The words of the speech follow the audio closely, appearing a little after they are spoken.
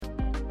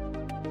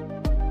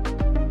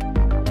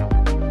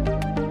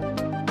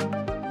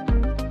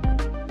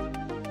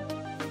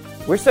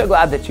We're so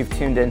glad that you've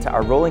tuned into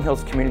our Rolling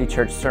Hills Community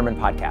Church Sermon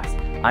Podcast.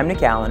 I'm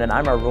Nick Allen, and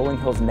I'm our Rolling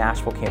Hills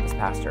Nashville campus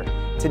pastor.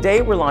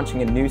 Today, we're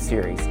launching a new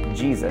series,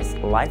 Jesus,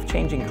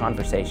 Life-Changing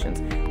Conversations,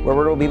 where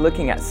we'll be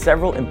looking at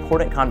several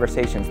important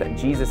conversations that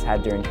Jesus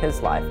had during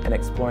his life and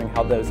exploring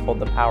how those hold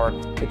the power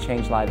to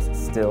change lives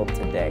still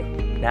today.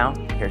 Now,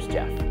 here's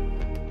Jeff.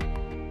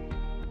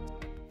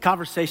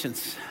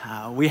 Conversations,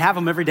 we have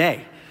them every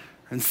day.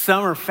 And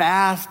some are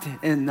fast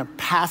and they're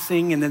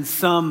passing, and then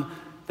some,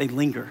 they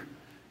linger.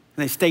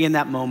 And they stay in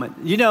that moment.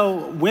 You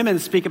know, women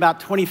speak about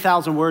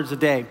 20,000 words a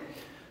day.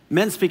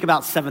 Men speak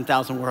about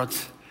 7,000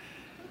 words.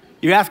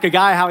 You ask a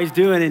guy how he's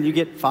doing and you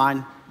get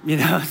fine. You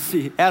know, so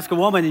you ask a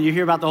woman and you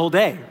hear about the whole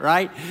day,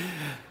 right?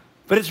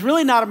 But it's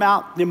really not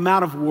about the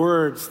amount of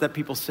words that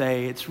people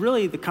say. It's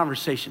really the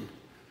conversation.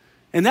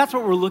 And that's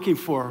what we're looking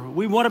for.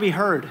 We want to be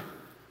heard.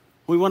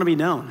 We want to be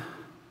known.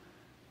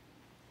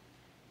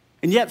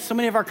 And yet, so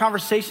many of our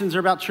conversations are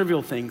about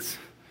trivial things.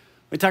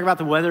 We talk about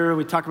the weather,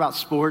 we talk about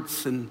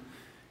sports, and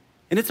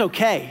it's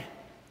okay.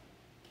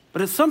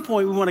 But at some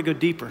point, we want to go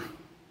deeper.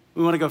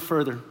 We want to go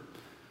further.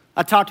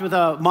 I talked with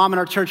a mom in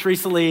our church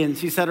recently, and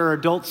she said her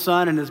adult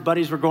son and his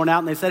buddies were going out,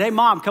 and they said, "Hey,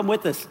 Mom, come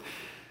with us."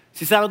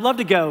 She said, "I would love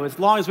to go as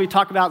long as we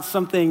talk about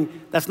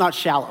something that's not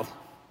shallow.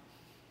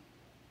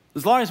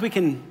 As long as we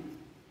can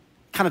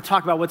kind of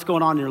talk about what's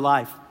going on in your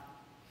life."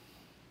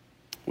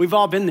 We've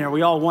all been there.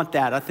 We all want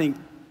that. I think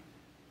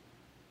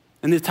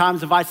in these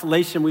times of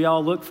isolation, we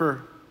all look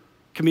for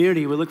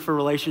community. We look for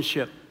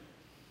relationship.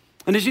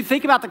 And as you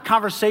think about the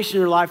conversation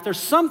in your life, there's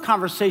some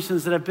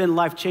conversations that have been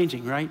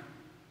life-changing, right?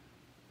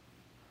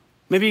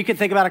 Maybe you could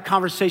think about a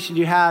conversation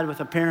you had with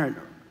a parent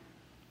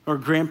or a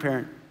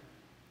grandparent,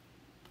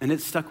 and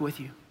it stuck with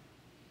you.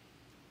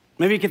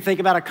 Maybe you could think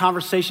about a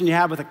conversation you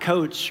had with a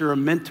coach or a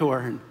mentor,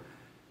 and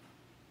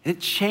it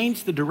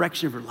changed the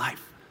direction of your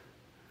life.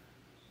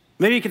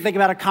 Maybe you could think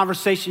about a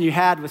conversation you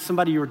had with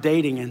somebody you were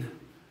dating, and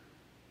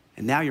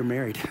now you're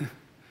married.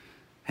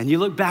 And you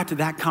look back to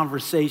that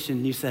conversation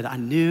and you said, "I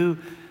knew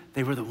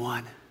they were the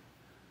one."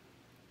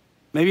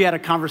 Maybe you had a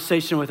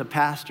conversation with a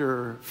pastor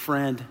or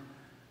friend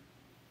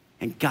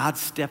and God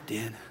stepped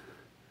in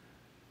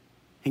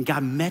and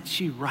God met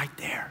you right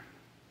there.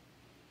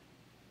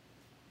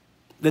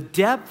 The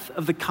depth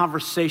of the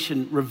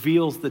conversation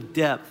reveals the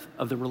depth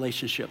of the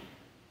relationship.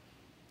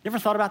 You ever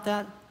thought about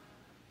that?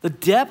 The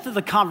depth of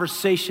the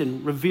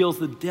conversation reveals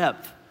the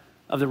depth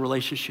of the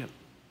relationship.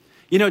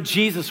 You know,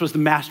 Jesus was the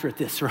master at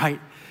this, right?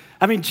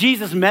 I mean,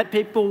 Jesus met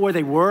people where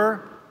they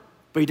were,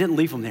 but he didn't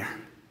leave them there.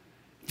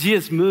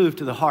 Jesus moved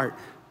to the heart,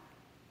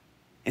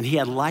 and he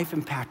had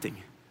life-impacting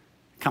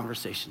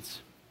conversations.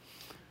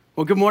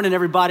 Well, good morning,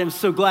 everybody. I'm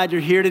so glad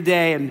you're here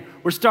today, and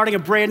we're starting a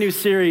brand new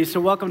series. So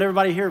welcome to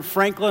everybody here in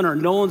Franklin or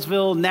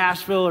Nolensville,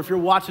 Nashville, or if you're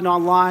watching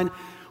online.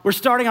 We're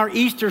starting our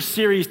Easter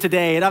series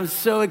today, and I'm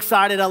so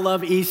excited. I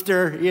love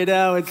Easter, you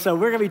know, and so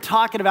we're going to be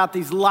talking about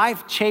these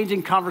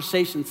life-changing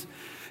conversations.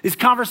 These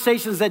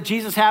conversations that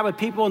Jesus had with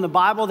people in the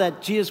Bible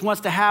that Jesus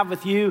wants to have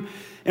with you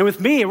and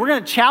with me. And we're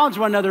going to challenge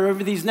one another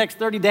over these next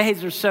 30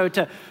 days or so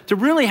to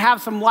really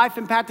have some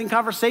life-impacting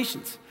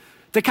conversations,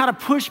 to kind of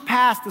push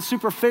past the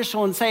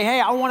superficial and say,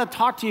 "Hey, I want to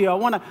talk to you. I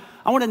want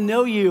to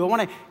know you. I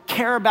want to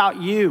care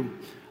about you."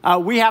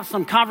 We have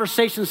some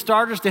conversation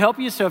starters to help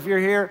you. So if you're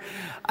here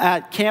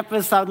at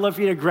campus, I would love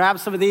for you to grab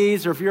some of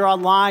these. Or if you're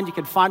online, you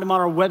can find them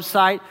on our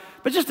website.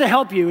 But just to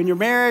help you in your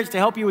marriage, to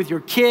help you with your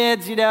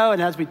kids, you know, and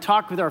as we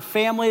talk with our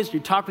families, you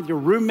talk with your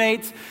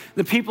roommates,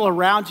 the people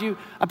around you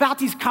about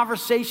these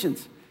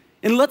conversations.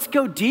 And let's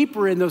go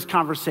deeper in those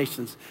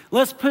conversations.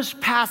 Let's push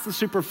past the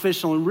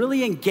superficial and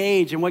really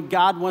engage in what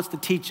God wants to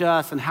teach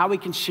us and how we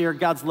can share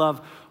God's love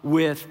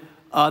with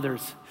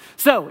others.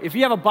 So if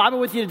you have a Bible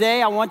with you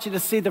today, I want you to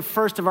see the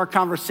first of our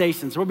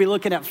conversations. We'll be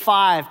looking at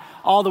 5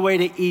 all the way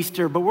to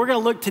Easter, but we're going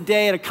to look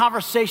today at a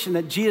conversation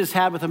that Jesus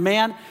had with a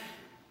man.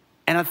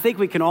 And I think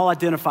we can all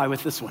identify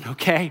with this one,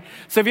 okay?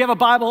 So if you have a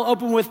Bible,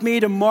 open with me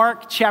to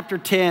Mark chapter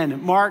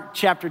 10. Mark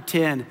chapter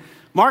 10.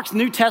 Mark's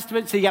New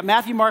Testament, so you got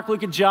Matthew, Mark,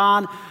 Luke, and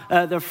John.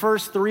 The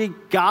first 3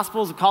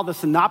 Gospels are called the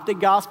Synoptic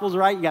Gospels,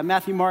 right? You got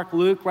Matthew, Mark,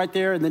 Luke right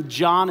there, and then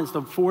John is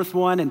the 4th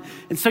one.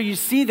 And so you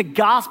see the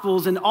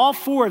Gospels, and all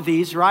 4 of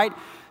these, right?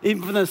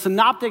 Even from the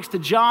Synoptics to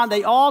John,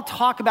 they all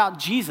talk about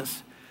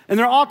Jesus. And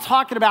they're all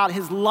talking about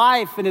his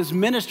life and his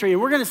ministry. And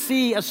we're going to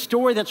see a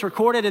story that's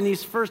recorded in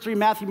these first 3,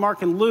 Matthew,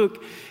 Mark, and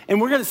Luke. And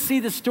we're going to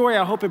see the story,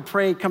 I hope and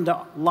pray, come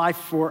to life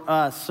for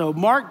us. So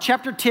Mark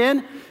chapter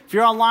 10, if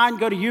you're online,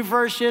 go to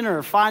YouVersion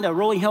or find a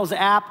Rolling Hills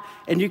app,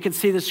 and you can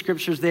see the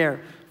scriptures there.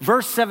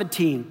 Verse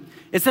 17,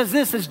 it says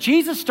this: "As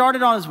Jesus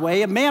started on his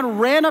way, a man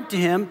ran up to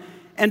him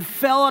and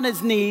fell on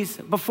his knees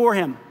before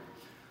him."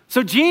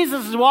 So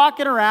Jesus is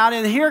walking around,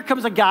 and here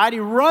comes a guy, and he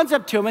runs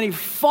up to him, and he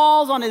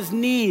falls on his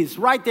knees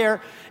right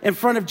there in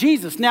front of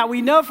Jesus. Now,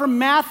 we know from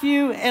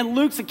Matthew and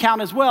Luke's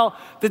account as well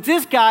that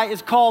this guy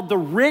is called the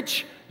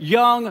rich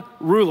young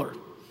ruler.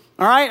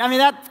 All right? I mean,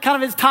 that's kind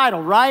of his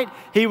title, right?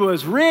 He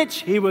was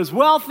rich, he was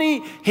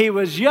wealthy, he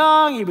was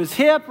young, he was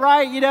hip,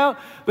 right? You know,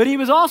 but he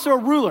was also a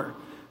ruler.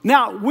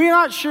 Now, we're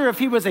not sure if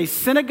he was a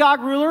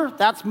synagogue ruler.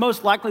 That's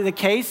most likely the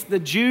case. The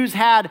Jews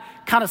had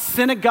kind of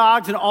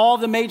synagogues in all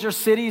the major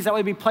cities. That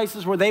would be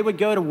places where they would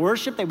go to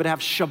worship. They would have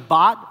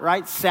Shabbat,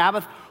 right?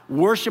 Sabbath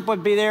worship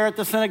would be there at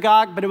the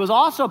synagogue. But it was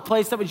also a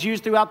place that was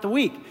used throughout the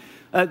week.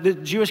 The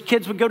Jewish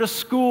kids would go to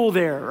school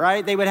there,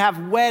 right? They would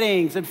have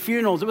weddings and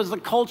funerals. It was the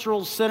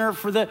cultural center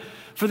for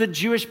the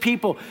Jewish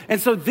people.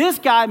 And so this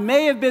guy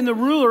may have been the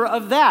ruler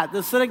of that,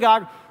 the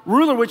synagogue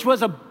ruler, which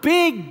was a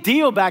big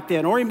deal back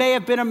then. Or he may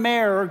have been a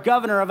mayor or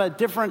governor of a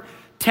different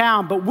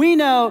town. But we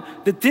know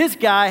that this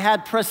guy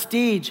had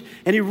prestige.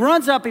 And he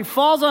runs up, he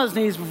falls on his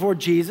knees before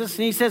Jesus,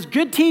 and he says,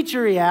 "Good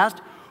teacher," he asked,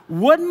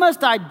 "what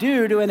must I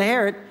do to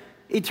inherit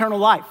eternal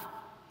life?"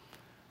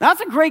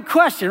 That's a great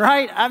question,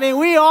 right? I mean,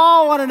 we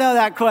all want to know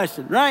that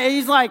question, right? And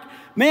he's like,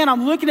 man,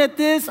 I'm looking at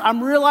this.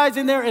 I'm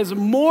realizing there is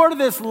more to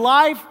this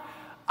life.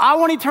 I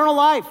want eternal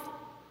life.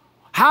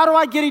 How do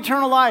I get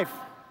eternal life?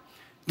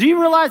 Do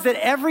you realize that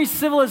every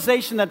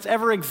civilization that's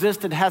ever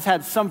existed has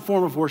had some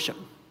form of worship?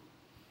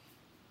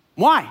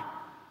 Why?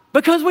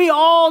 Because we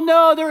all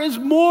know there is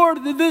more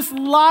to this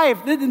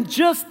life than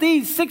just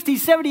these 60,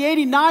 70,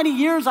 80, 90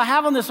 years I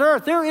have on this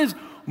earth. There is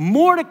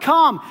more to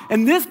come.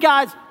 And this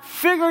guy's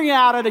figuring it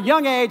out at a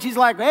young age. He's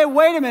like, hey,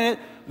 wait a minute.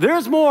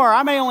 There's more.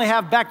 I may only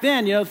have back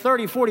then,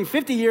 30, 40,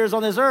 50 years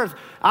on this earth.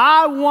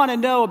 I want to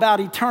know about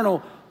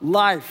eternal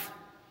life.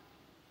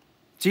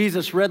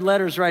 Jesus, red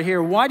letters right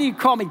here. "Why do you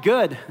call me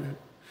good?"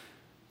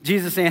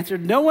 Jesus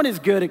answered, "No one is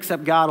good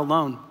except God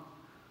alone."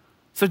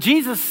 So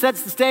Jesus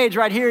sets the stage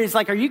right here. He's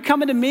like, are you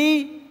coming to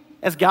me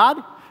as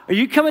God? Are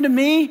you coming to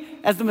me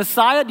as the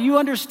Messiah? Do you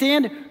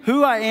understand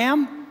who I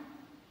am?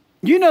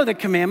 You know the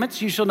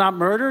commandments. You shall not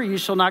murder. You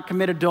shall not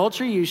commit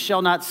adultery. You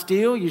shall not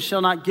steal. You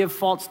shall not give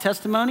false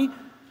testimony.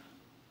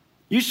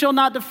 You shall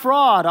not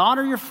defraud.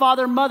 Honor your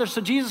father and mother.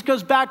 So Jesus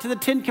goes back to the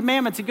 10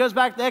 Commandments. He goes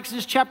back to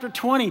Exodus chapter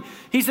 20.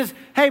 He says,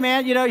 hey,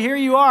 man, here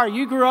you are.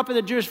 You grew up in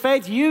the Jewish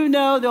faith. You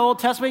know the Old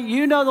Testament.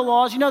 You know the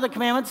laws. You know the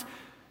commandments.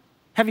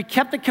 Have you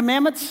kept the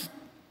commandments?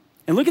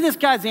 And look at this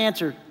guy's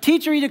answer.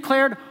 "Teacher," he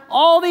declared,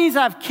 "all these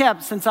I've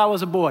kept since I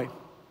was a boy."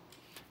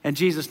 And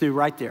Jesus knew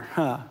right there,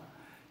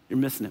 you're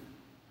missing it.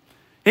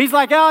 He's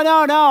like, oh,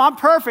 no, I'm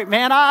perfect,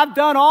 man. I've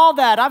done all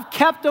that. I've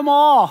kept them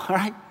all,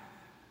 right?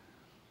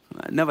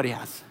 Nobody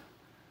has.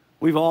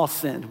 We've all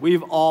sinned.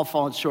 We've all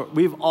fallen short.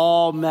 We've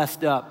all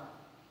messed up.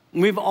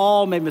 We've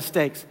all made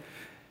mistakes.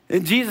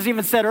 And Jesus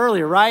even said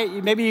earlier,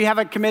 right? Maybe you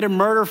haven't committed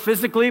murder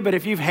physically, but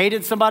if you've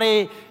hated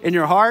somebody in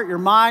your heart, your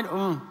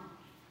mind,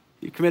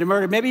 you committed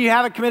murder. Maybe you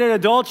haven't committed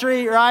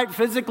adultery, right,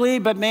 physically,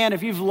 but man,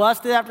 if you've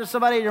lusted after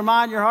somebody in your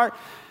mind, your heart,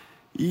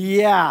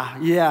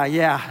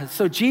 yeah.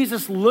 So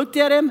Jesus looked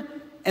at him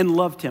and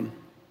loved him.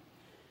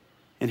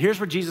 And here's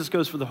where Jesus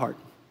goes for the heart.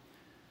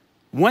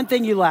 "One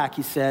thing you lack,"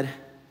 he said.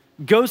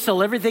 "Go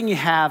sell everything you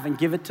have and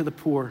give it to the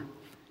poor,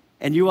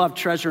 and you will have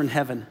treasure in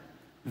heaven.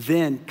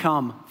 Then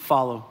come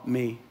follow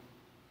me."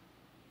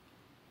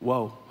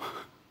 Whoa.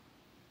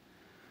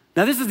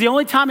 Now, this is the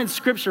only time in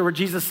Scripture where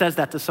Jesus says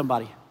that to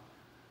somebody.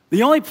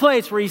 The only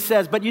place where he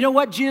says, but you know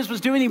what Jesus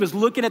was doing? He was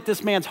looking at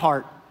this man's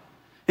heart.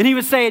 And he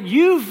was saying,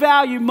 you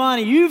value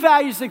money, you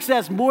value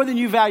success more than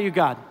you value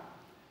God.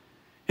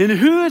 And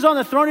who is on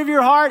the throne of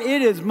your heart?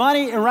 It is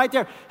money. And right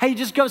there, hey,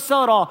 just go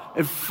sell it all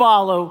and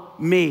follow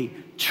me.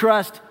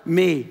 Trust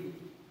me.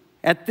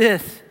 At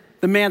this,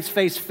 the man's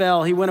face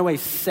fell. He went away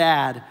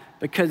sad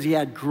because he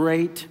had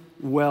great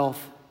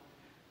wealth.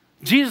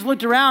 Jesus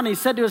looked around and he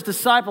said to his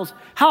disciples,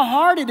 how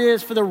hard it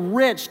is for the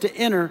rich to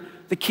enter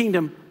the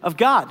kingdom of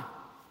God.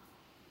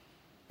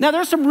 Now,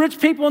 there's some rich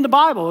people in the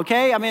Bible,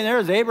 okay? I mean,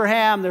 there's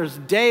Abraham, there's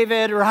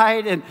David,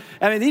 right? And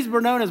I mean, these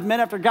were known as men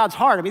after God's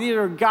heart. I mean, these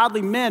are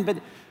godly men,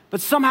 but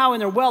somehow in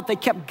their wealth, they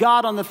kept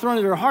God on the throne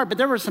of their heart. But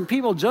there were some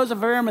people, Joseph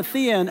of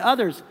Arimathea and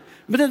others.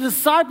 But the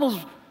disciples,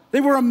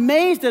 they were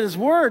amazed at his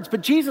words.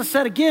 But Jesus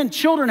said again,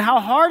 children, how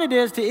hard it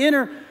is to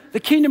enter the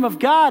kingdom of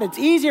God. It's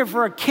easier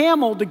for a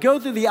camel to go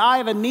through the eye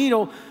of a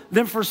needle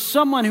than for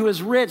someone who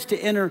is rich to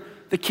enter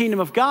the kingdom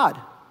of God.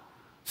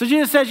 So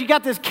Jesus says, you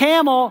got this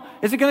camel,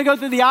 is it gonna go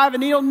through the eye of a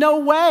needle? No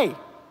way.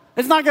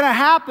 It's not gonna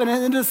happen.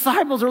 And the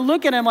disciples are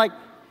looking at him like,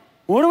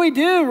 what do we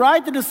do,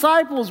 right? The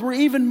disciples were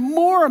even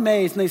more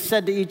amazed, and they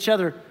said to each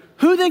other,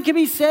 who then can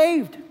be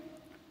saved?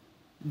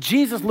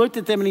 Jesus looked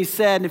at them and he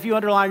said, and if you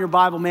underline your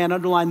Bible, man,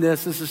 underline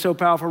this. This is so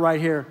powerful right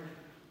here.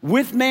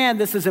 With man,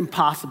 this is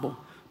impossible,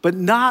 but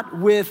not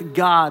with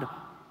God.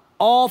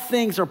 All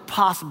things are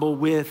possible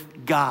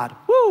with God.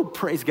 Woo,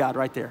 praise God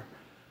right there.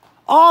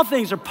 All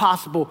things are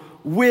possible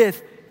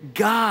with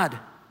God.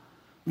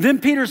 Then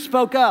Peter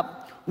spoke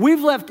up.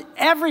 We've left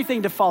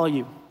everything to follow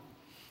you.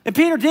 And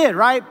Peter did,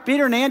 right?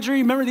 Peter and Andrew,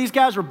 remember these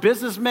guys were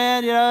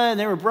businessmen, and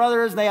they were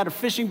brothers, and they had a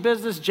fishing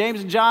business.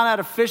 James and John had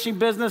a fishing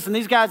business, and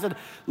these guys had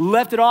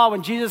left it all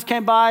when Jesus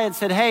came by and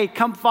said, hey,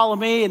 come follow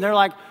me. And they're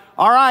like,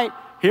 all right,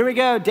 here we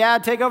go.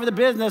 Dad, take over the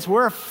business.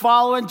 We're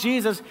following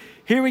Jesus.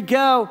 Here we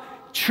go.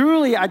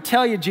 Truly, I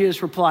tell you,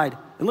 Jesus replied.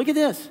 And look at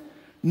this.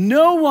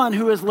 No one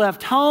who has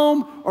left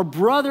home or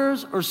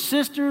brothers or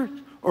sisters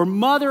or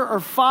mother or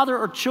father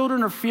or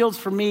children or fields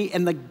for me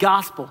and the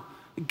gospel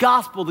the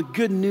gospel, the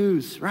good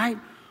news, right,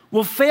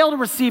 will fail to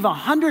receive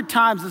 100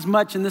 times as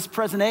much in this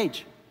present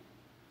age.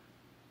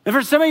 And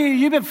for some of you,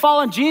 you've been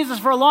following Jesus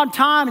for a long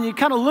time, and you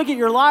kind of look at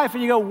your life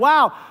and you go,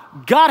 wow,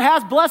 God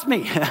has blessed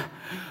me.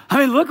 I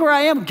mean, look where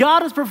I am.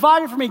 God has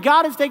provided for me.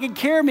 God has taken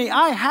care of me.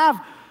 I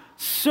have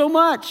so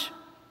much.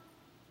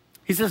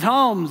 He says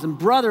homes and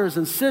brothers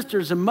and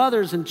sisters and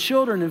mothers and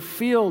children and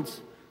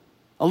fields,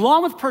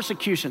 along with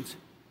persecutions.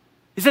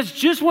 He says,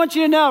 just want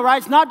you to know, right?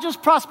 It's not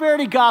just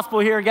prosperity gospel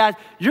here, guys.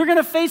 You're going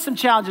to face some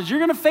challenges. You're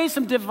going to face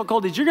some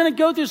difficulties. You're going to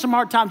go through some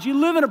hard times. You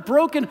live in a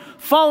broken,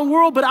 fallen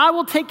world, but I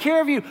will take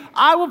care of you.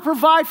 I will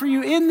provide for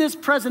you in this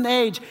present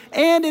age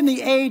and in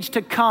the age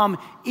to come,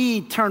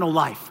 eternal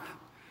life.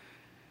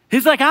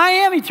 He's like, I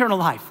am eternal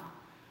life.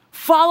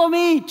 Follow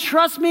me,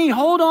 trust me,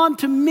 hold on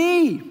to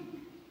me.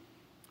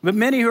 But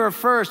many who are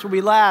first will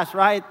be last,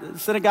 right? The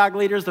synagogue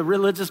leaders, the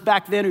religious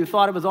back then who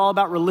thought it was all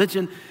about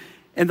religion.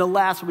 And the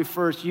last will be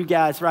first, you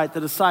guys, right?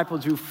 The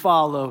disciples who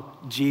follow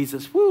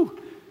Jesus. Woo.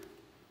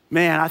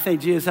 Man, I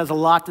think Jesus has a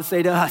lot to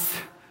say to us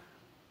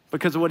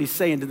because of what he's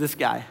saying to this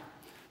guy.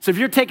 So if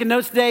you're taking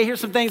notes today, here's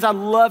some things I'd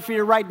love for you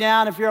to write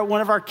down. If you're at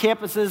one of our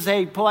campuses,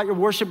 hey, pull out your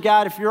worship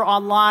guide. If you're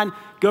online,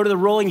 go to the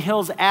Rolling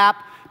Hills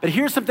app. But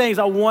here's some things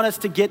I want us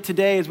to get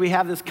today as we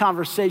have this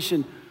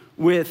conversation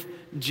with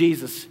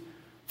Jesus.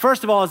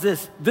 First of all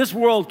is this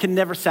world can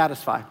never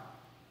satisfy.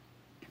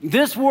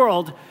 This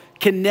world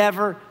can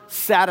never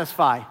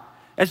satisfy.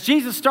 As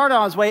Jesus started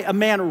on his way, a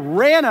man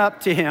ran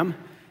up to him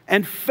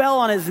and fell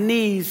on his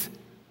knees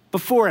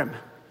before him.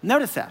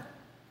 Notice that.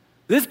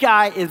 This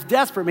guy is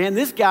desperate, man.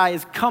 This guy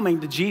is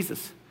coming to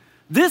Jesus.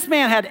 This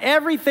man had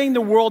everything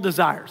the world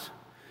desires.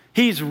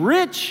 He's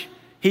rich,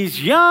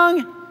 he's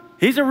young,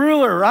 he's a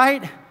ruler,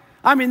 right?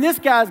 I mean, this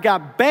guy's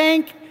got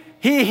bank,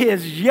 he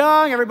is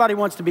young. Everybody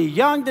wants to be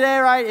young today,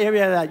 right?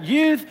 That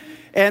youth.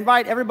 And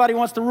right, everybody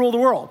wants to rule the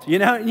world, you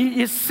know?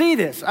 You see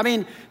this. I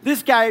mean,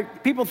 this guy,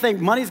 people think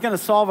money's gonna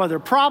solve all their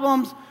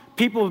problems.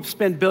 People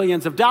spend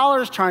billions of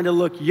dollars trying to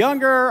look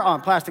younger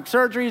on plastic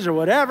surgeries or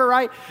whatever,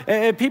 right?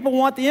 And people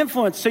want the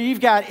influence. So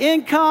you've got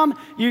income,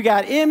 you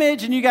got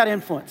image, and you got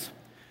influence.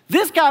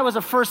 This guy was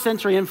a first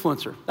century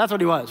influencer. That's what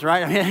he was,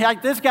 right? I mean,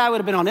 like this guy would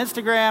have been on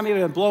Instagram, he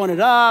would have been blowing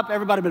it up,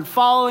 everybody would have been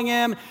following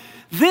him.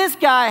 This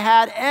guy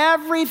had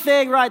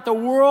everything, right, the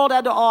world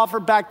had to offer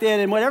back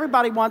then and what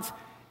everybody wants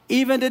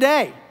even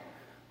today.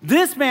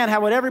 This man had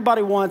what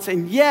everybody wants,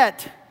 and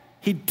yet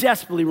he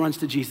desperately runs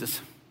to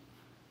Jesus.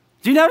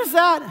 Do you notice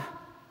that?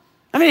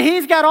 I mean,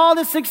 he's got all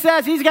this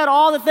success. He's got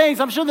all the things.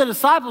 I'm sure the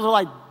disciples are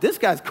like, this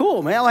guy's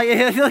cool, man. Like,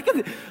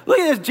 look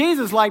at this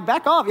Jesus, like,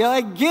 back off. You know,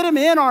 like, get him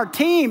in our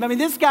team. I mean,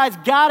 this guy's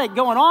got it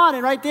going on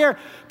and right there.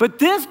 But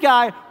this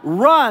guy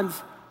runs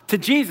to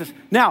Jesus.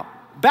 Now,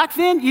 back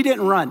then, you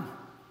didn't run.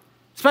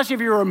 Especially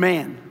if you were a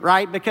man,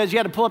 right? Because you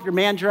had to pull up your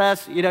man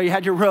dress. You know, you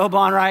had your robe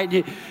on, right?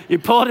 You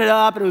pulled it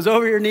up, and it was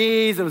over your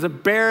knees. It was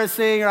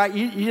embarrassing, right?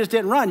 You just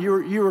didn't run.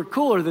 You were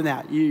cooler than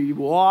that. You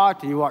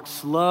walked, and you walked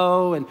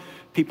slow, and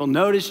people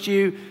noticed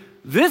you.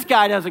 This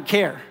guy doesn't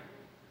care.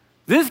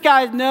 This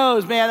guy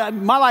knows,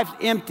 man, my life's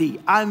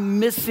empty. I'm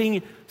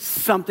missing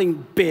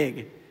something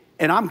big,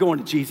 and I'm going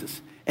to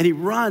Jesus. And he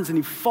runs, and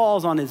he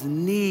falls on his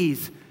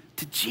knees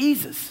to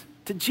Jesus,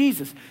 to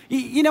Jesus.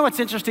 You know what's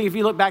interesting if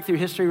you look back through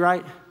history,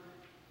 right?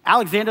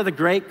 Alexander the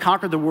Great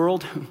conquered the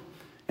world,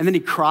 and then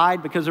he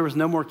cried because there was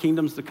no more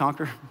kingdoms to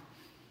conquer.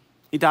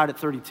 He died at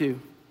 32.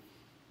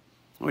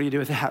 What do you do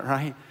with that,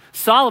 right?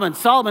 Solomon,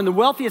 the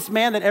wealthiest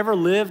man that ever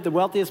lived,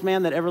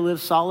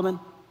 Solomon,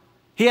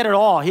 he had it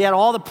all. He had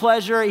all the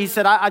pleasure. He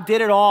said, I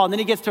did it all. And then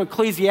he gets to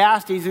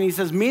Ecclesiastes, and he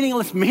says,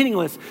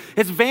 meaningless.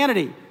 It's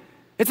vanity.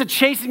 It's a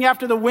chasing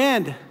after the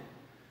wind.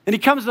 And he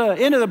comes to the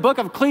end of the book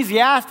of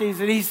Ecclesiastes,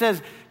 and he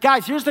says,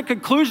 guys, here's the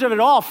conclusion of it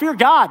all. Fear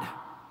God.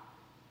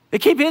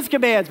 And keep his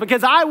commands,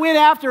 because I went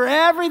after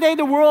everything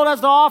the world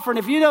has to offer. And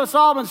if you know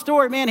Solomon's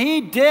story, man,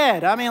 he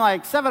did. I mean,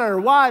 like 700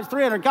 wives,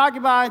 300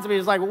 concubines. I mean,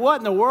 it's like, what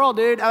in the world,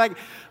 dude?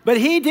 But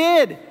he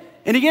did.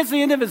 And he gets to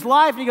the end of his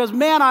life, and he goes,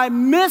 man, I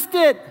missed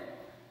it.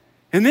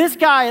 And this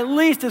guy at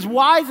least is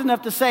wise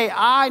enough to say,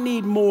 I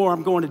need more.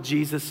 I'm going to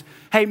Jesus.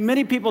 Hey,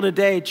 many people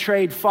today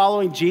trade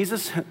following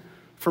Jesus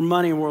for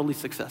money and worldly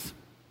success.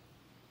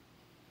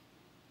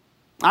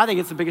 I think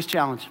it's the biggest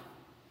challenge.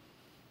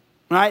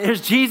 Right?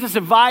 There's Jesus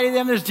inviting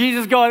them. There's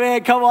Jesus going,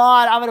 man, come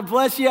on. I'm going to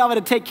bless you. I'm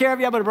going to take care of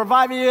you. I'm going to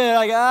provide for you. And they're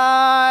like,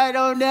 I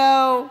don't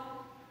know.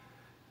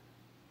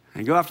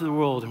 And go after the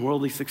world and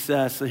worldly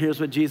success. And here's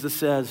what Jesus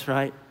says,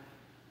 right?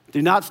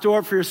 Do not store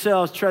up for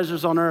yourselves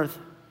treasures on earth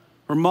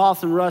where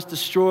moth and rust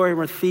destroy and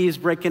where thieves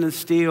break in and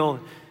steal.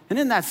 And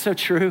isn't that so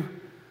true?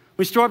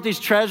 We store up these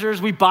treasures.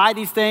 We buy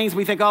these things.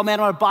 We think, oh, man,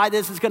 I want to buy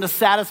this. It's going to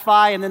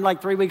satisfy. And then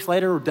like 3 weeks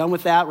later, we're done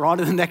with that. We're on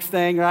to the next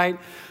thing, right?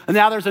 And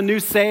now there's a new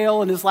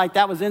sale, and it's like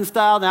that was in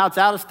style. Now it's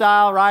out of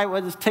style, right?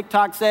 What does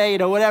TikTok say? You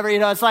know, whatever. You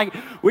know, it's like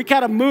we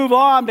kind of move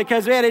on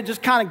because, man, it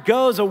just kind of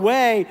goes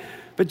away.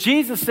 But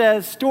Jesus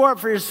says, store up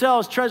for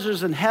yourselves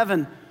treasures in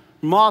heaven.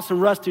 Moths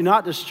and rust do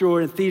not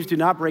destroy, and thieves do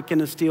not break in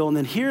and steal. And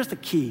then here's the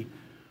key.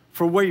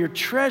 For where your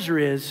treasure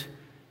is,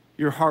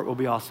 your heart will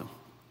be awesome.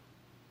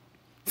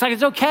 It's like,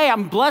 it's okay,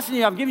 I'm blessing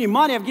you, I'm giving you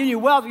money, I'm giving you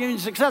wealth, I'm giving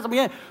you success.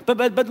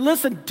 But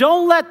listen,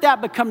 don't let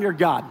that become your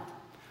God.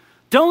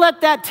 Don't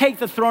let that take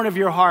the throne of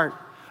your heart.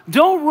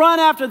 Don't run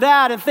after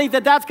that and think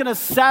that that's gonna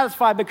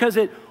satisfy, because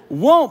it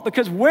won't.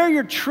 Because where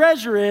your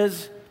treasure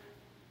is,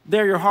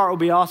 there your heart will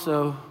be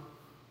also.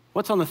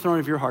 What's on the throne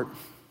of your heart?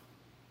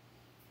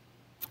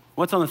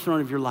 What's on the throne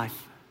of your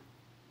life?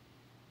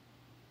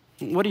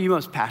 What are you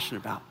most passionate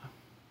about?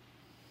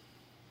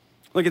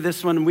 Look at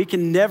this one. We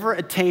can never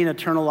attain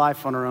eternal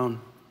life on our own.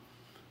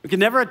 We can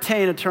never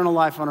attain eternal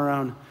life on our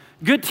own.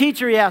 Good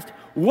teacher, he asked,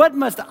 what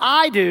must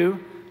I do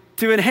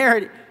to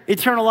inherit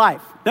eternal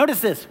life?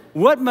 Notice this.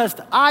 What must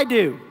I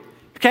do?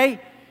 Okay,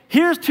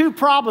 here's two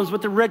problems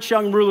with the rich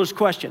young ruler's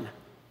question.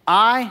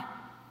 I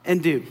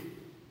and do.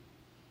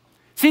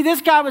 See,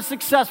 this guy was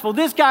successful.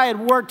 This guy had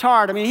worked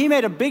hard. I mean, he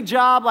made a big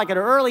job like at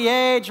an early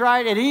age,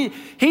 right? And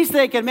he's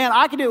thinking, man,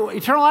 I can do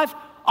eternal life.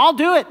 I'll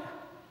do it.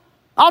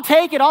 I'll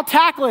take it. I'll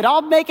tackle it.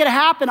 I'll make it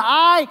happen.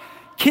 I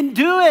can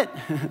do it.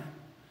 But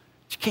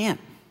you can't.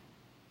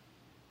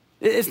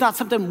 It's not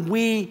something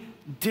we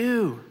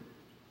do.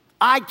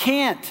 I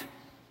can't,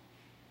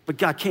 but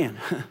God can.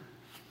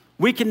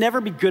 We can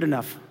never be good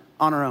enough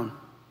on our own.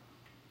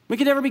 We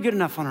can never be good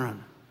enough on our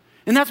own.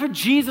 And that's what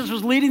Jesus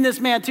was leading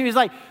this man to. He's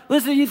like,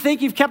 listen, you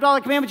think you've kept all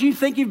the commandments? You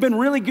think you've been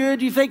really good?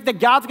 You think that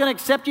God's gonna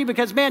accept you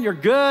because, man, your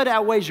good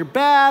outweighs your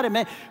bad? And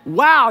man,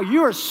 wow,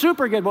 you are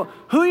super good. Well,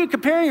 who are you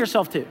comparing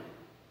yourself to?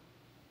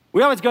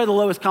 We always go to the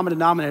lowest common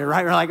denominator,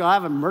 right? We're like, oh, I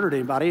haven't murdered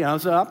anybody,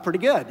 so I'm pretty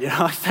good.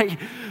 It's like,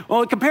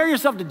 well, compare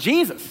yourself to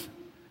Jesus.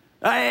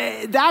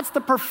 That's the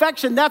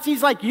perfection.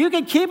 He's like, you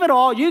can keep it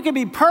all. You can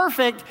be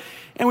perfect.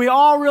 And we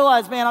all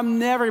realize, man, I'm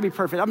never gonna be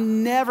perfect.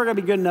 I'm never gonna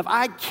be good enough.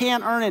 I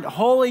can't earn it.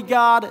 Holy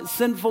God,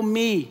 sinful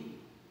me.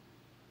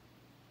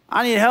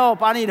 I need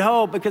help. I need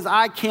hope because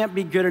I can't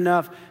be good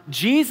enough.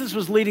 Jesus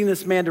was leading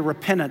this man to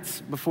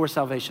repentance before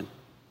salvation.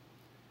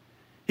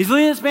 He's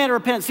leading this man to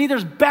repentance. See,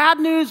 there's bad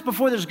news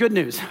before there's good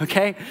news,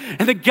 okay?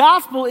 And the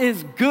gospel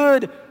is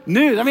good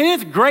news. I mean,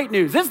 it's great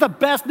news. This is the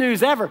best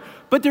news ever.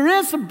 But there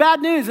is some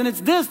bad news, and it's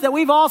this, that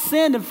we've all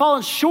sinned and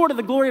fallen short of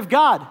the glory of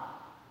God.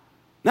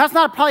 That's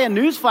not probably a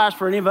news flash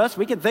for any of us.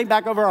 We can think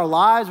back over our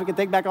lives. We can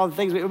think back all the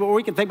things,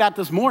 we can think back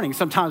this morning.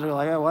 Sometimes we're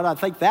like, oh, why did I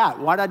think that?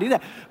 Why did I do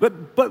that?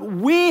 But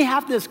we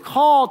have this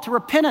call to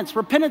repentance.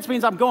 Repentance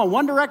means I'm going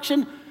one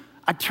direction,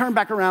 I turn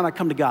back around, I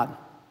come to God.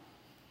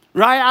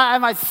 Right?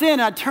 I sin,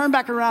 I turn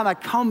back around, I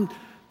come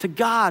to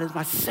God as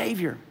my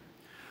Savior.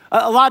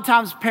 A lot of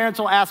times parents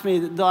will ask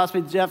me,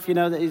 Jeff,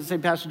 they say,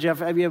 Pastor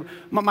Jeff,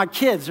 my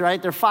kids,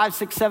 right? They're 5,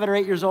 6, 7, or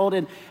 8 years old,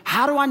 and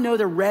how do I know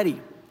they're ready?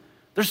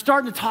 They're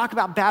starting to talk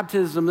about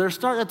baptism. They're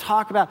starting to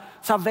talk about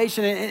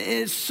salvation, and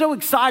it's so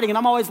exciting, and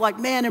I'm always like,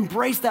 man,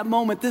 embrace that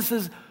moment. This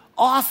is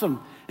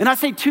awesome. And I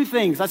say two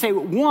things. I say,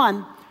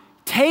 one,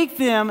 take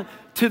them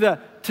to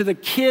the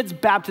kids'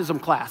 baptism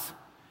class.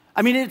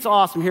 I mean, it's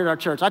awesome here at our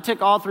church. I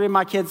took all 3 of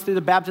my kids through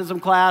the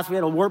baptism class. We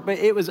had a work, but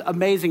it was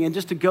amazing. And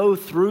just to go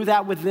through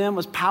that with them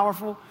was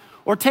powerful.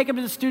 Or take them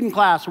to the student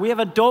class. We have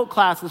adult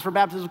classes for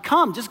baptism.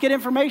 Come, just get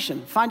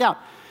information, find out.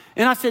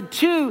 And I said,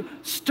 2,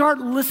 start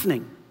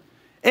listening.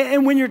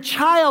 And when your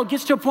child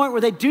gets to a point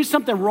where they do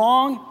something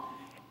wrong,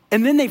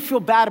 and then they feel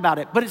bad about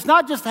it, but it's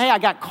not just, hey, I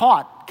got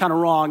caught kind of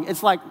wrong.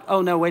 It's like,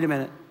 oh no, wait a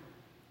minute.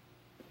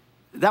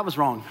 That was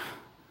wrong.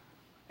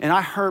 And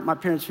I hurt my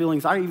parents'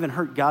 feelings. I even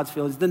hurt God's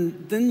feelings.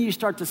 Then you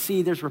start to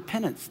see there's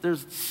repentance.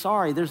 There's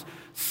sorry. There's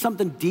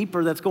something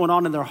deeper that's going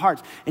on in their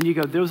hearts. And you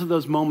go, those are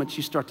those moments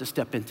you start to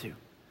step into.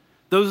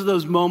 Those are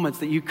those moments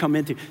that you come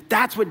into.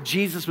 That's what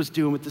Jesus was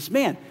doing with this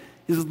man.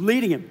 He's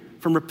leading him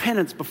from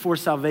repentance before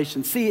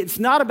salvation. See, it's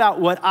not about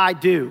what I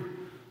do,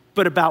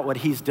 but about what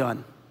he's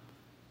done.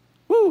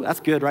 Woo,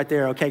 that's good right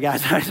there. Okay,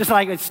 guys. Just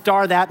like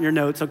star that in your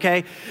notes,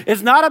 okay?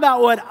 It's not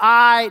about what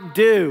I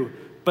do,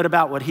 but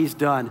about what he's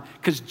done,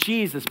 because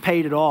Jesus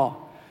paid it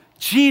all.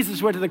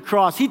 Jesus went to the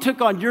cross. He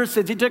took on your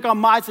sins. He took on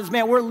my sins.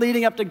 Man, we're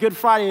leading up to Good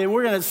Friday, and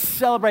we're going to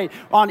celebrate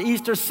on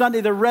Easter Sunday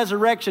the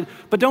resurrection.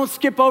 But don't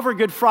skip over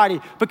Good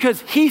Friday,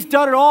 because he's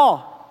done it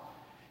all.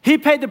 He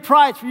paid the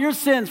price for your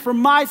sins, for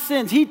my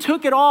sins. He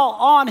took it all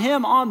on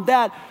him on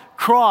that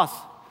cross.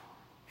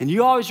 And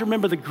you always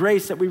remember the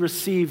grace that we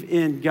receive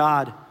in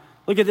God.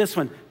 Look at this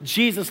one.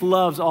 Jesus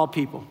loves all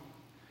people.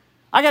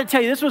 I got to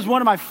tell you, this was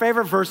one of my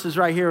favorite verses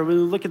right here. We're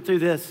looking through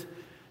this.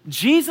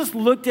 Jesus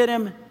looked at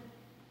him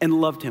and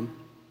loved him.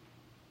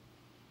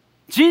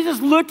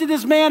 Jesus looked at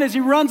this man as he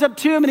runs up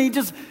to him, and he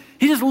just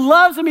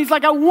loves him. He's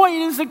like, I want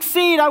you to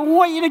succeed. I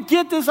want you to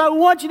get this. I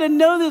want you to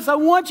know this. I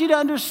want you to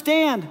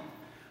understand.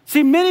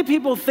 See, many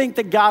people think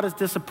that God is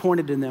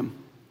disappointed in them.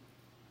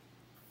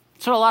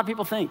 That's what a lot of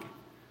people think.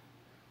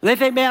 They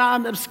think, man,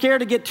 I'm scared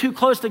to get too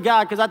close to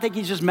God because I think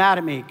he's just mad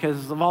at me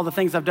because of all the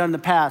things I've done in the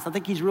past. I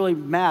think he's really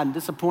mad and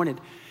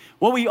disappointed.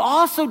 What we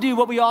also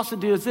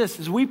do is this,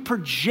 is we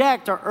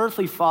project our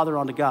earthly father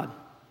onto God.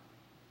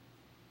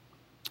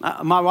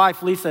 My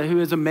wife, Lisa,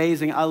 who is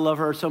amazing, I love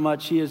her so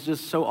much. She is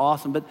just so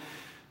awesome, but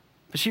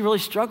she really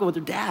struggled with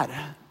her dad.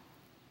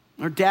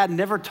 Her dad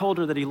never told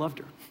her that he loved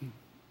her.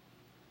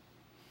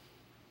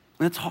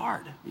 And it's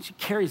hard. She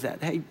carries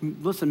that. Hey,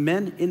 listen,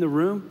 men in the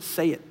room,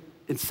 say it,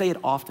 and say it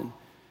often.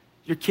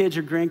 Your kids,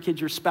 your grandkids,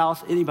 your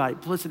spouse, anybody,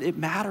 listen, it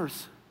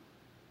matters.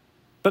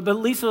 But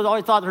Lisa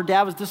always thought her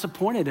dad was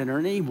disappointed in her,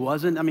 and he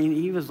wasn't. I mean,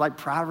 he was like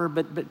proud of her,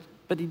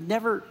 but he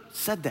never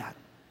said that.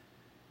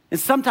 And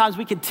sometimes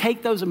we can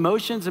take those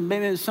emotions, and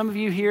maybe some of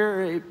you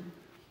here,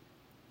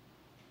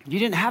 you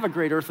didn't have a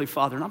great earthly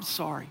father, and I'm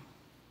sorry.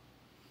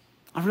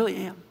 I really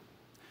am.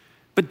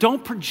 But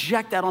don't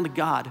project that onto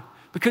God,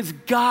 because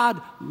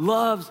God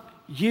loves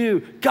you.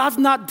 God's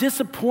not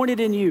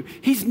disappointed in you.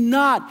 He's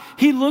not.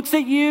 He looks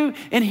at you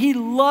and he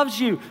loves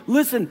you.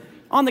 Listen,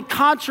 on the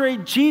contrary,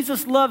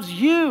 Jesus loves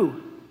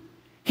you.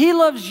 He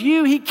loves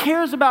you. He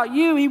cares about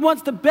you. He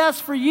wants the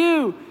best for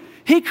you.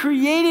 He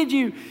created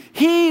you.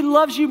 He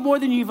loves you more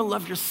than you even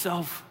love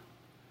yourself.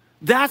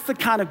 That's the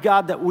kind of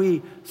God that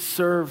we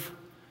serve.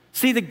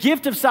 See, the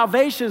gift of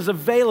salvation is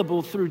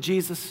available through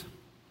Jesus.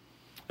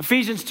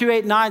 Ephesians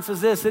 2:8-9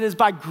 says this: it is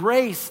by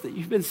grace that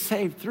you've been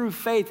saved through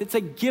faith. It's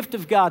a gift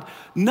of God,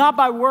 not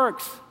by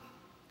works,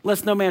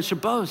 lest no man should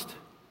boast.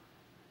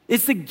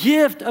 It's the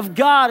gift of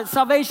God. It's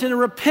salvation, and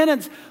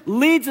repentance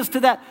leads us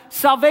to that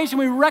salvation.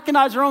 We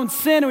recognize our own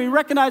sin, and we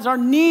recognize our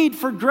need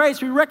for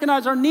grace. We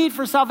recognize our need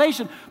for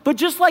salvation. But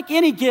just like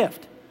any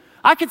gift,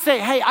 I could say,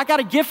 hey, I got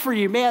a gift for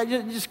you.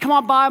 Man, just come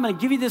on by. I'm going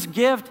to give you this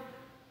gift.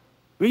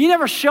 Well, you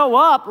never show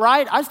up,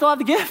 right? I still have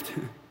the gift.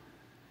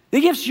 The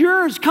gift's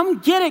yours. Come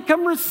get it.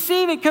 Come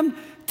receive it. Come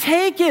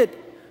take it.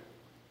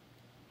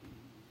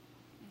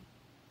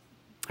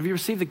 Have you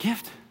received the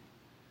gift?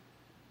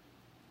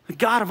 The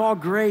God of all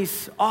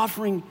grace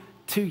offering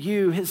to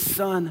you his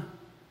son.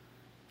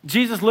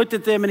 Jesus looked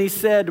at them and he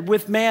said,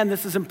 with man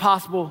this is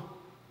impossible,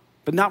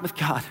 but not with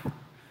God.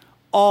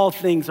 All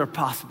things are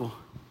possible.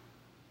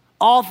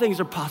 All things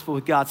are possible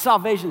with God.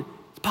 Salvation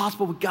is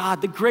possible with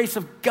God. The grace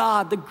of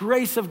God, the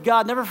grace of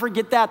God. Never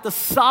forget that. The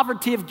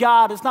sovereignty of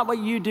God. It's not what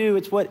you do,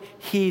 it's what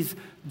he's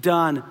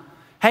done.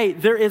 Hey,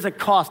 there is a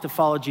cost to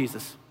follow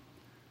Jesus.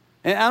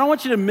 And I don't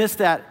want you to miss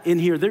that in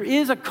here. There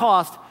is a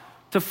cost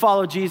to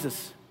follow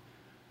Jesus.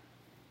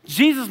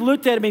 Jesus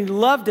looked at him and he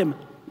loved him.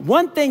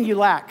 One thing you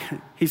lack,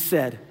 he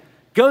said,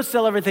 go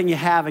sell everything you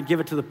have and give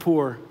it to the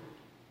poor,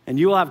 and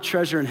you will have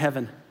treasure in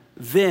heaven.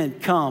 Then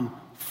come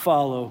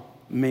follow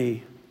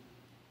me.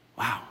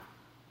 Wow.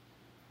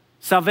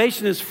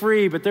 Salvation is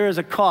free, but there is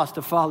a cost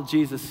to follow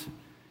Jesus.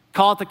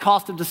 Call it the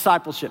cost of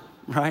discipleship,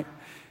 right?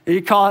 And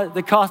you call it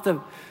the cost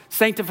of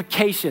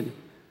sanctification.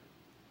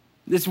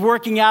 It's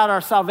working out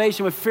our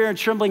salvation with fear and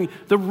trembling.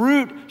 The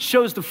root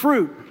shows the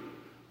fruit,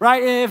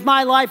 right? And if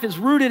my life is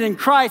rooted in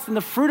Christ, then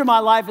the fruit of my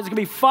life is going to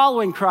be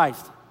following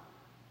Christ.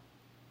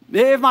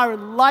 If my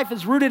life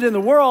is rooted in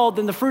the world,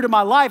 then the fruit of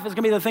my life is going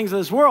to be the things of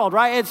this world,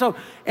 right? And so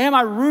am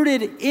I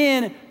rooted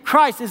in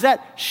Christ? Is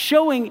that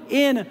showing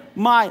in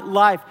my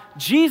life?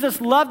 Jesus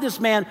loved this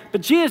man,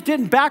 but Jesus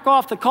didn't back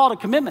off the call to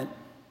commitment.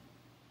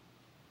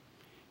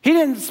 He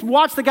didn't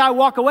watch the guy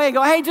walk away and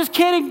go, hey, just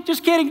kidding,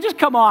 just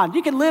come on.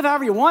 You can live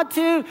however you want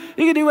to. You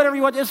can do whatever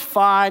you want. It's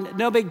fine,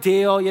 no big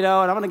deal, and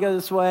I'm going to go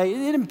this way. He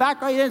didn't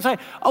back off. He didn't say,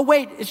 oh,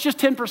 wait, it's just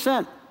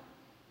 10%.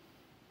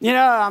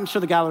 I'm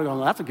sure the guy would have gone,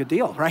 well, that's a good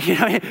deal,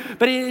 right?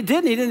 But he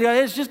didn't. He didn't go,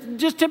 it's just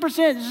 10%.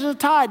 It's just a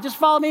tithe. Just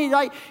follow me.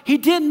 Like, he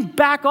didn't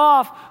back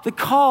off the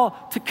call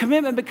to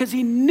commitment because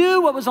he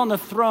knew what was on the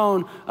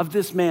throne of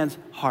this man's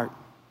heart.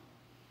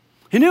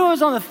 He knew what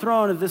was on the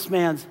throne of this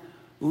man's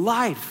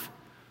life.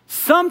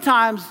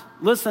 Sometimes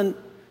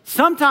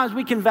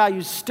we can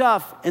value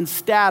stuff and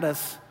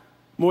status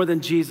more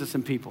than Jesus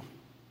and people.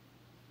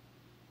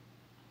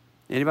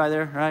 Anybody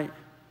there,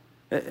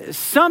 right?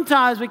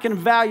 Sometimes we can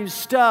value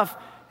stuff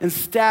and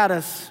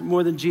status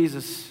more than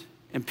Jesus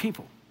and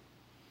people.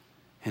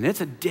 And it's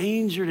a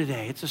danger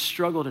today. It's a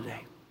struggle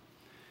today.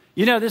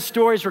 This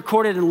story is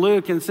recorded in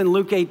Luke, and it's in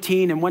Luke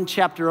 18, and one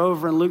chapter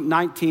over in Luke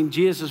 19,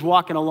 Jesus is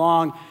walking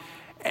along,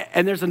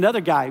 and there's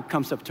another guy who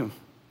comes up to him.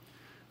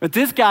 But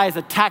this guy is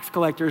a tax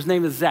collector. His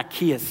name is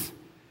Zacchaeus.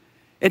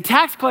 And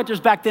tax collectors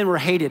back then were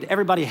hated.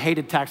 Everybody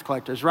hated tax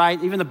collectors,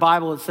 right? Even the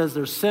Bible, it says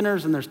there's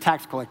sinners and there's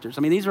tax collectors.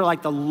 I mean, these are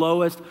like the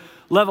lowest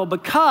level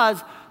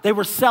because they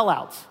were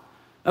sellouts.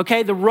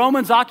 Okay, the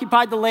Romans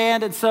occupied the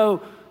land, and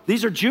so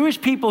these are Jewish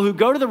people who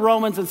go to the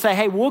Romans and say,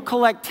 hey, we'll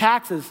collect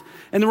taxes.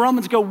 And the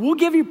Romans go, we'll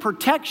give you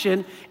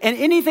protection, and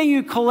anything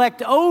you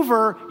collect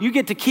over, you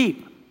get to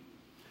keep.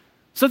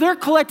 So they're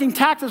collecting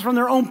taxes from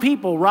their own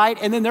people, right?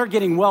 And then they're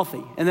getting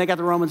wealthy, and they got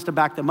the Romans to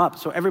back them up.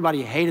 So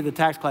everybody hated the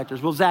tax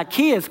collectors. Well,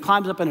 Zacchaeus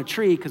climbs up in a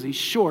tree because he's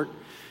short.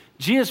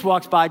 Jesus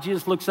walks by.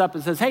 Jesus looks up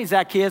and says, hey,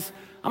 Zacchaeus,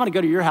 I'm going to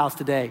go to your house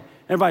today.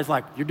 Everybody's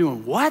like, you're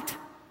doing what?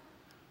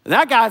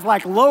 That guy's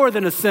like lower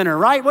than a sinner,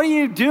 right? What are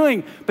you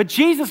doing? But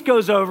Jesus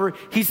goes over,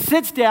 he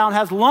sits down,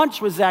 has lunch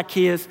with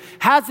Zacchaeus,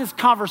 has this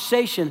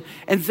conversation,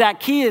 and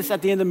Zacchaeus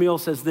at the end of the meal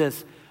says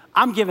this: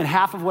 I'm giving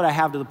half of what I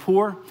have to the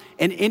poor,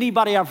 and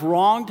anybody I've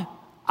wronged,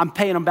 I'm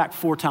paying them back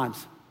 4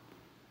 times.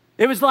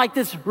 It was like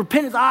this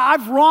repentance.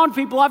 I've wronged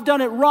people. I've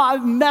done it wrong.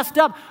 I've messed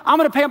up. I'm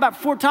going to pay them back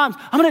 4 times.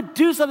 I'm going to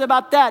do something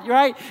about that,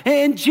 right?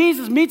 And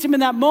Jesus meets him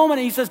in that moment,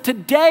 and he says,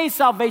 today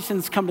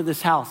salvation's come to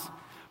this house.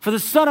 For the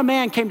Son of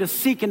Man came to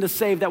seek and to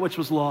save that which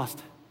was lost.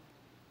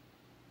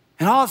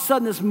 And all of a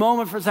sudden, this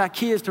moment for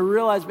Zacchaeus to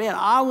realize, man,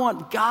 I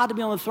want God to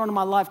be on the throne of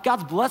my life.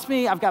 God's blessed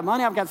me. I've got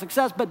money. I've got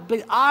success. But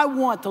I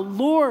want the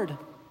Lord.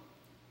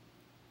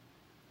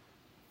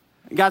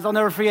 Guys, I'll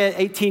never forget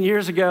 18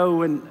 years ago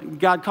when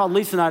God called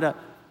Lisa and I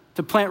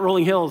to plant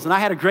Rolling Hills. And I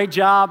had a great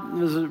job. It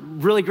was a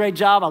really great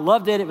job. I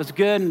loved it. It was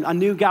good. And I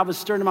knew God was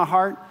stirring in my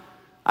heart.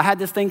 I had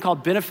this thing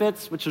called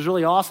benefits, which was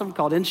really awesome,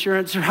 called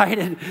insurance, right?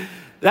 And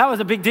that was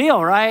a big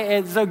deal, right?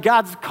 And so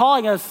God's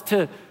calling us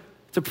to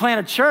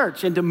plant a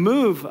church and to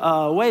move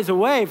ways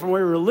away from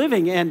where we were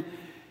living. And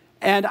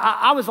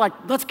I was like,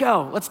 let's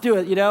go, let's do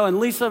it, And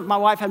Lisa, my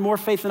wife, had more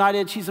faith than I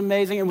did. She's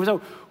amazing. And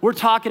so we're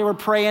talking and we're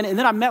praying. And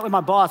then I met with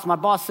my boss. My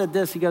boss said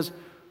this. He goes,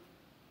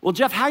 well,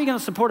 Jeff, how are you going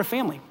to support a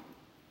family?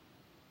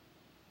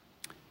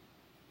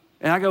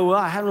 And I go, well,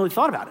 I hadn't really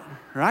thought about it,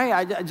 right?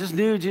 I just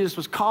knew Jesus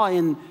was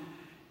calling.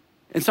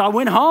 And so I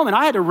went home and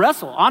I had to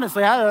wrestle.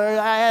 Honestly,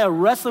 I had to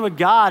wrestle with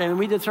God, and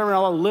we determined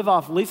I'll live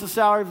off Lisa's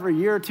salary for a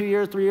year, 2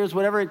 years, 3 years,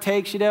 whatever it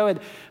takes,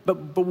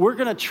 but we're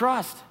gonna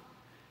trust.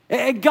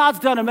 And God's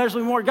done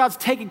immeasurably more. God's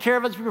taken care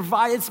of us,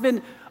 provided. It's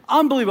been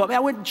unbelievable. I mean,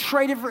 I wouldn't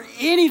trade it for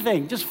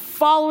anything, just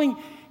following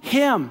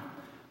him.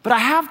 But I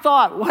have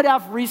thought, what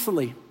if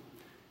recently?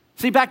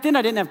 See, back then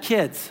I didn't have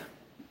kids.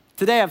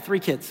 Today I have 3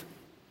 kids.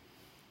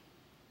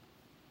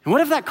 And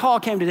what if that call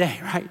came today,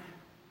 right?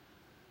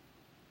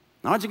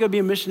 Why don't you go be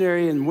a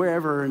missionary and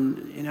wherever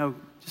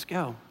and, just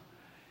go.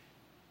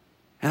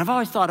 And I've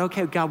always thought,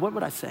 okay, God, what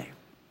would I say?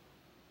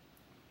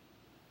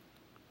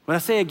 Would I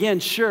say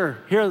again, sure,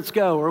 here, let's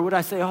go? Or would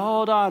I say,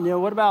 hold on,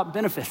 what about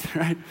benefits,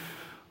 right?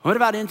 What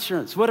about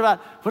insurance? What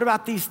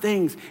about these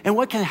things? And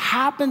what can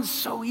happen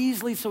so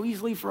easily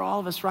for all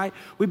of us, right?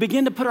 We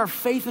begin to put our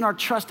faith and our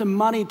trust in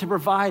money to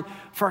provide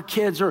for our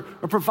kids or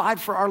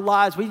provide for our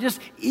lives. We just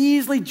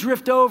easily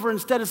drift over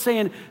instead of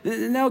saying,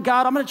 no,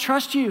 God, I'm gonna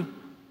trust you.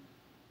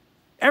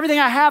 Everything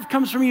I have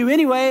comes from you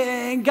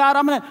anyway, and God,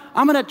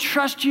 I'm gonna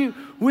trust you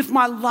with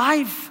my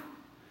life.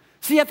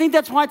 See, I think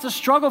that's why it's a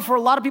struggle for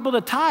a lot of people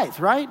to tithe,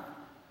 right?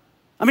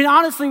 I mean,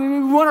 honestly,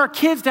 we want our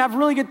kids to have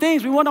really good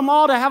things. We want them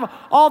all to have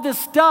all this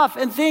stuff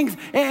and things.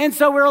 And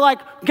so we're like,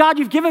 God,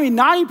 you've given me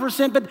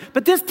 90%,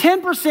 but this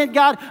 10%,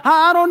 God,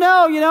 I don't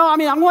know, I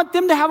mean, I want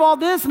them to have all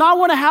this, and I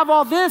want to have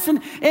all this.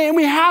 And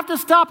we have to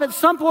stop at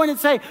some point and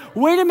say,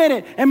 wait a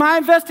minute, am I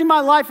investing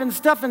my life in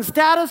stuff and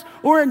status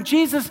or in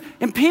Jesus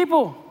and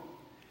people?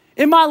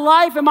 In my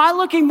life, am I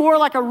looking more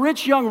like a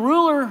rich young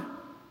ruler,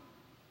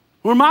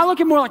 or am I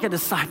looking more like a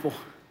disciple?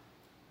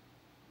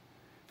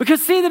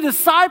 Because see, the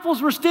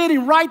disciples were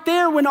standing right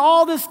there when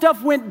all this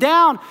stuff went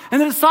down.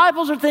 And the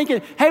disciples are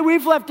thinking, hey,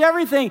 we've left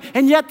everything.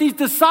 And yet these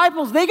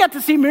disciples, they got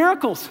to see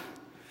miracles.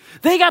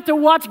 They got to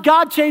watch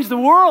God change the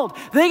world.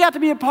 They got to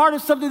be a part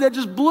of something that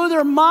just blew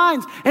their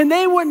minds. And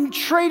they wouldn't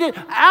trade an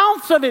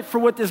ounce of it for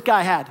what this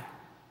guy had.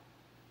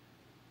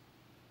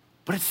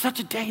 But it's such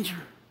a danger.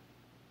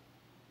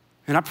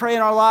 And I pray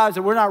in our lives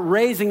that we're not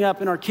raising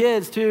up in our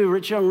kids too,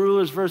 rich young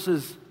rulers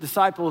versus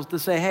disciples, to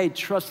say, hey,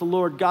 trust the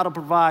Lord, God will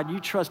provide, you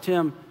trust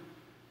him.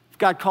 If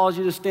God calls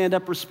you to stand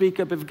up or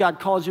speak up, if God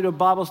calls you to a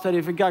Bible study,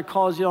 if God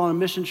calls you on a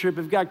mission trip,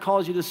 if God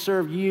calls you to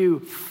serve you,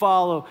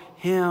 follow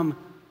him.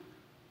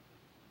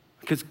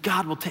 Because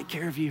God will take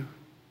care of you.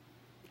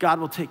 God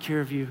will take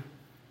care of you.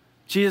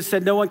 Jesus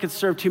said no one can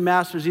serve 2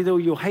 masters. Either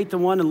you'll hate the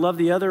one and love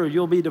the other, or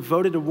you'll be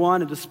devoted to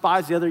one and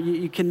despise the other.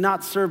 You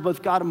cannot serve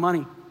both God and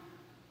money.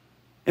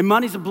 And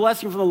money's a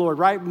blessing from the Lord,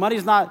 right?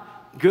 Money's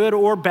not good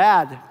or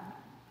bad.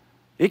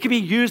 It can be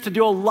used to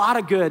do a lot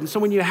of good. And so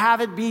when you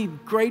have it, be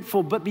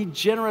grateful, but be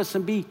generous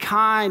and be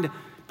kind,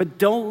 but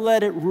don't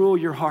let it rule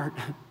your heart.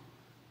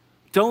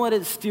 Don't let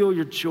it steal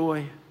your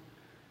joy.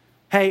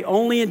 Hey,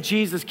 only in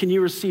Jesus can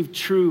you receive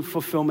true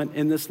fulfillment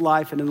in this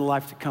life and in the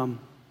life to come.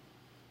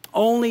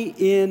 Only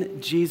in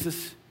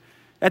Jesus.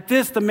 At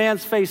this, the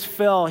man's face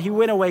fell. He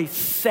went away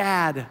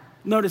sad.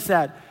 Notice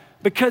that.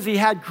 Because he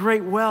had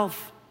great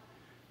wealth.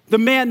 The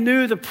man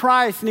knew the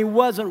price and he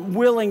wasn't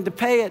willing to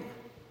pay it.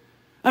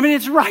 I mean,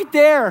 it's right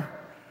there,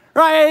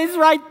 right? It's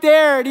right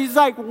there. And he's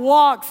like,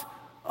 walks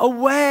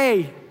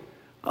away.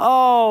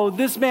 Oh,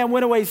 this man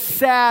went away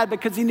sad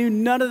because he knew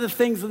none of the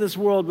things of this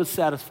world would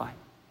satisfy.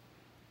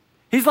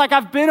 He's like,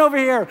 I've been over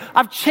here.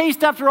 I've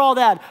chased after all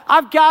that.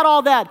 I've got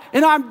all that.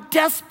 And I'm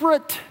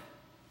desperate.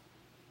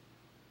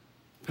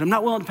 But I'm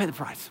not willing to pay the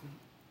price.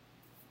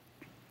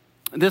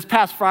 This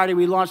past Friday,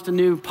 we launched a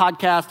new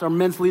podcast, our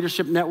Men's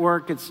Leadership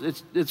Network.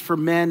 It's for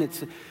men.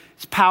 It's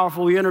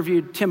powerful. We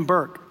interviewed Tim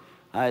Burke.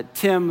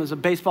 Tim is a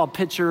baseball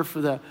pitcher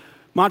for the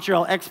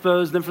Montreal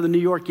Expos, then for the New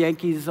York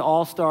Yankees,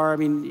 all-star. I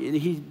mean,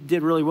 he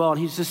did really well. And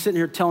he's just sitting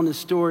here telling his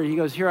story. He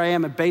goes, here I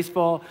am at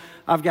baseball.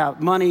 I've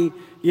got money.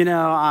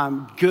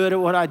 I'm good at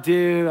what I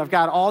do. I've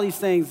got all these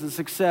things, the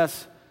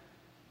success.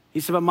 He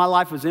said, but my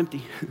life was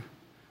empty.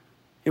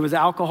 It was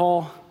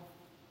alcohol.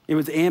 It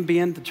was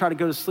Ambien to try to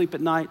go to sleep at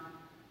night.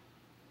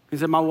 He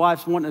said, my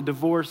wife's wanting a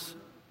divorce,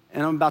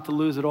 and I'm about to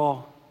lose it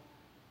all.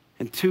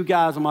 And 2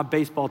 guys on my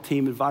baseball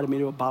team invited me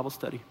to a Bible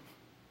study.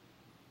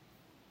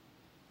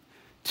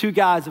 2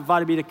 guys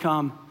invited me to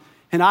come.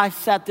 And I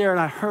sat there and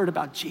I heard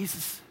about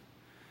Jesus.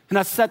 And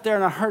I sat there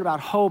and I heard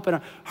about hope and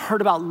I heard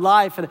about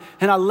life. And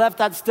I left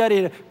that study.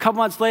 And a couple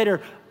months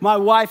later, my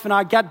wife and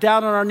I got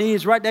down on our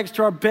knees right next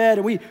to our bed.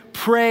 And we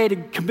prayed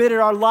and committed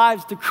our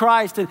lives to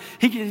Christ. And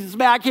he says,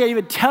 man, I can't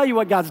even tell you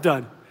what God's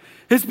done.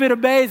 It's been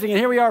amazing. And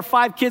here we are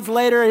 5 kids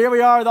later. And here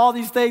we are with all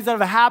these things that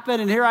have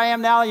happened. And here I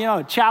am now,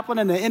 a chaplain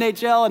in the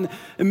NHL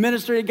and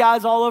ministry to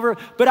guys all over.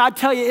 But I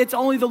tell you, it's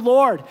only the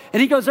Lord.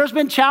 And he goes, there's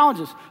been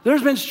challenges.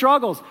 There's been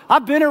struggles.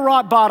 I've been at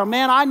rock bottom,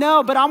 man. I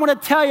know. But I want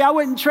to tell you, I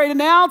wouldn't trade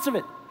an ounce of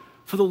it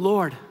for the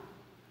Lord.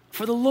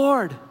 For the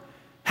Lord.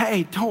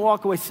 Hey, don't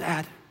walk away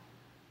sad.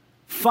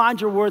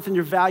 Find your worth and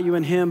your value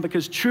in him,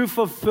 because true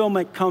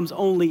fulfillment comes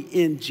only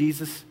in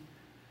Jesus.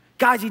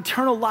 Guys,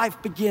 eternal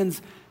life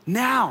begins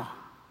now.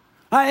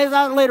 It's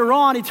not later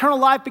on. Eternal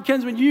life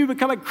begins when you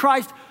become a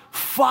Christ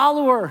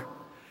follower.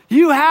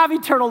 You have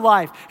eternal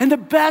life, and the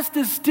best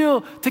is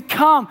still to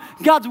come.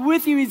 God's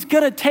with you. He's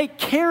going to take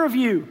care of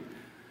you.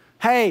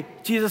 Hey,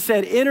 Jesus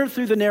said, enter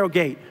through the narrow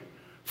gate.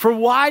 For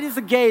wide is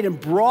the gate and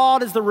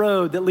broad is the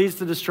road that leads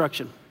to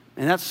destruction.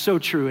 And that's so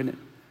true, isn't it?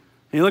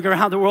 And you look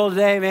around the world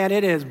today, man,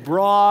 it is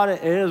broad,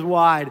 it is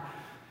wide.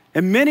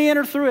 And many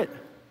enter through it.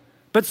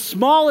 But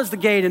small is the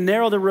gate and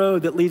narrow the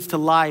road that leads to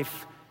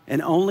life,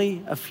 and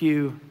only a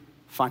few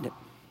find it.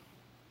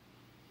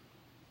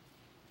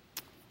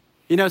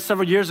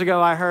 Several years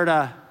ago, I heard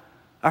a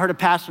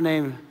pastor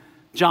named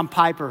John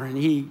Piper, and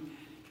he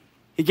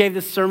gave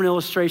this sermon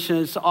illustration.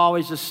 It's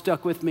always just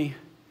stuck with me.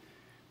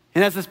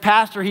 And as this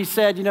pastor, he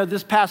said,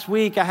 this past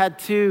week, I had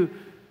 2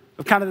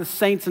 of kind of the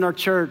saints in our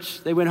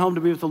church. They went home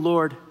to be with the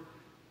Lord.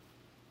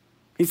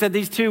 He said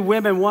these 2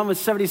 women, one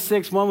was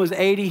 76, one was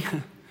 80.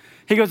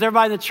 He goes,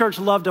 everybody in the church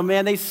loved them,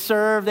 man. They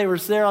served. They were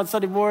there on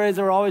Sunday mornings.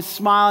 They were always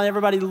smiling.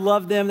 Everybody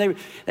loved them.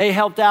 They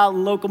helped out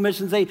in local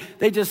missions.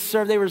 They just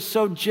served. They were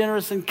so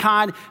generous and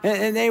kind,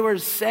 and they were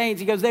saints.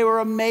 He goes, they were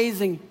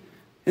amazing.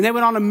 And they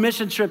went on a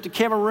mission trip to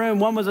Cameroon.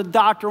 One was a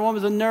doctor, one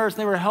was a nurse,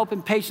 and they were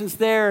helping patients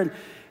there.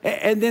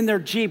 And then their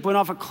Jeep went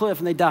off a cliff,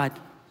 and they died.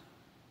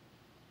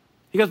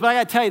 He goes, but I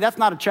got to tell you, that's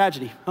not a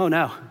tragedy. Oh,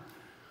 no.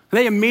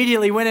 They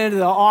immediately went into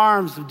the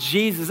arms of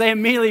Jesus. They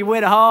immediately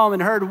went home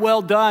and heard,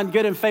 well done,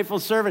 good and faithful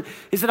servant.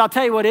 He said, I'll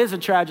tell you what is a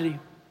tragedy. He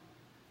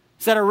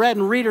said, I read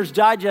in Reader's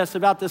Digest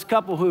about this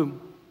couple who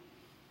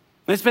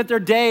they spent their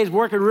days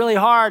working really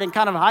hard and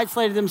kind of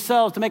isolated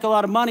themselves to make a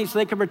lot of money so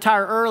they could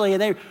retire early.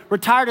 And they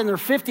retired in their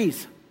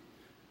 50s.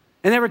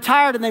 And they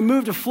retired and they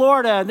moved to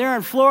Florida. And there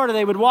in Florida,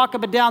 they would walk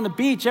up and down the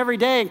beach every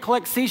day and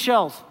collect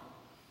seashells.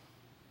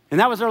 And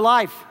that was their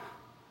life.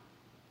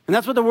 And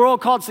that's what the world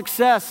called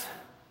success.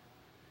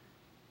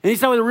 And he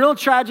said, well, the real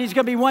tragedy is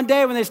going to be one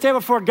day when they stand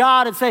before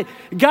God and say,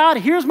 God,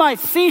 here's my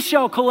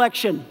seashell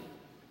collection.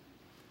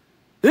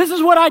 This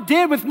is what I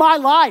did with my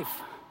life.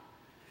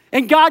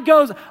 And God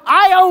goes,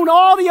 I own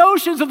all the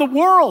oceans of the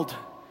world.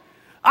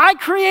 I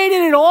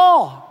created it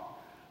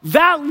all.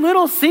 That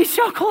little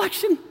seashell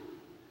collection,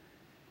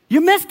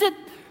 you missed it.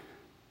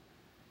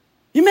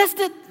 You missed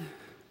it.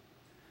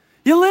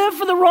 You lived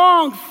for the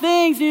wrong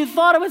things and you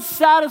thought it would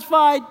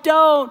satisfy.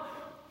 Don't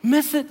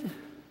miss it.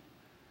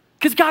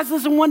 Because guys,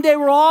 listen, one day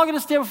we're all going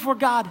to stand before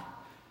God.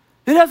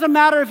 It doesn't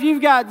matter if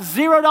you've got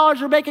 $0 in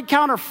your bank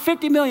account or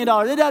 $50 million.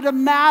 It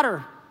doesn't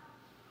matter.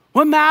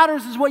 What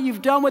matters is what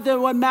you've done with it.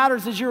 What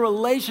matters is your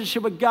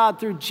relationship with God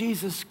through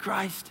Jesus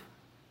Christ.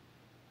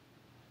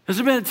 Has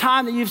there been a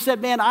time that you've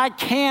said, man, I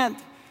can't?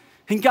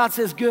 And God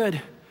says,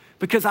 good,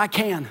 because I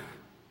can.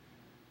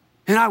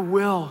 And I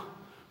will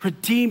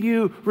redeem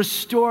you,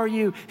 restore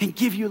you, and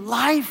give you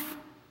life.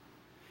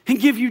 And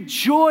give you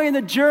joy in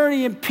the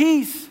journey and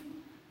peace.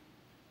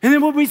 And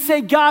then when we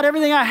say, God,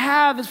 everything I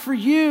have is for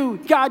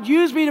you. God,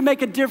 use me to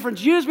make a difference.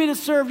 Use me to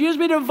serve. Use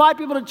me to invite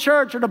people to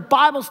church or to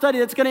Bible study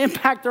that's going to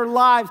impact their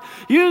lives.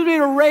 Use me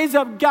to raise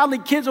up godly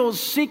kids who will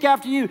seek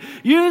after you.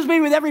 Use me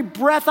with every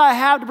breath I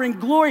have to bring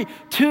glory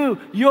to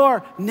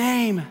your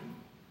name.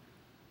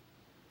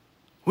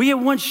 We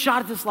have one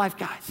shot at this life,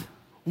 guys.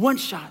 One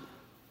shot.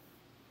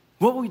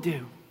 What will we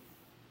do?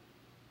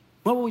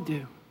 What will we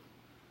do?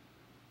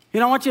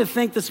 I want you to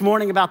think this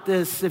morning about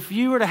this. If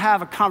you were to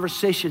have a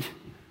conversation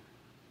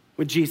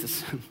with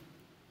Jesus.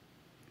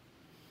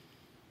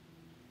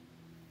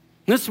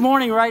 This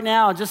morning, right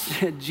now,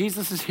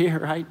 Jesus is here,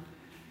 right?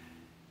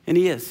 And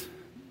he is.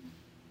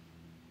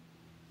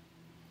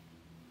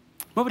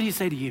 What would he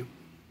say to you?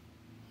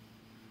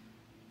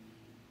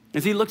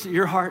 As he looks at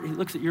your heart, he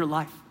looks at your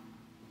life.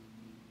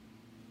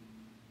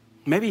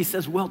 Maybe he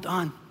says, well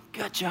done,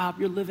 good job,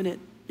 you're living it.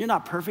 You're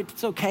not perfect,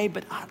 it's okay,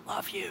 but I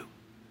love you.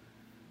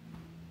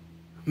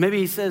 Maybe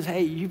he says,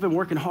 hey, you've been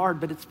working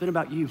hard, but it's been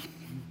about you.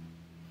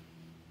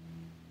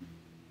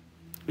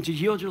 Would you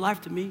yield your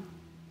life to me?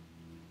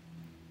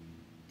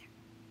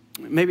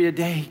 Maybe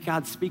today,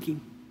 God's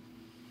speaking.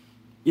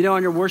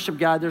 On your worship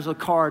guide, there's a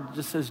card that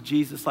just says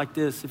Jesus like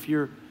this. If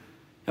you're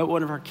at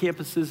one of our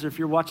campuses or if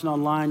you're watching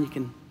online, you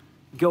can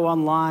go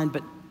online.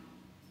 But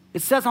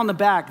it says on the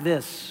back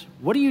this: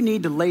 what do you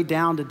need to lay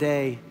down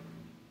today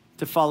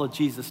to follow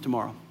Jesus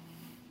tomorrow?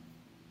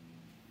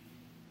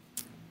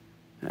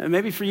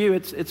 Maybe for you,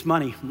 it's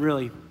money,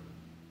 really.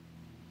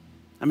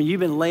 I mean, you've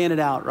been laying it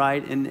out,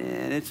 right? And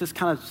it's just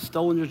kind of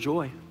stolen your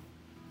joy.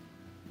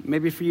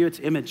 Maybe for you, it's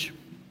image.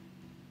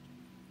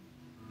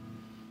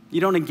 You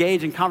don't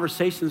engage in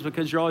conversations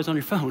because you're always on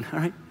your phone, all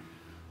right?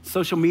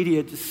 Social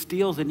media just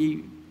steals, and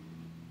you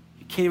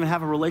can't even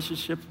have a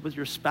relationship with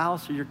your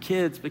spouse or your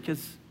kids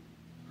because,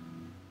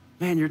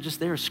 man, you're just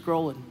there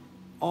scrolling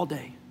all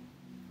day.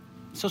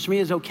 Social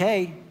media is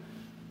okay,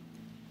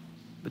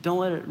 but don't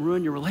let it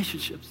ruin your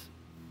relationships.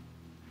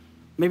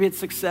 Maybe it's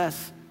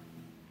success.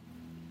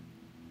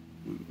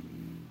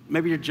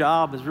 Maybe your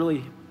job has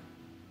really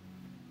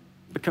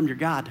become your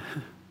God.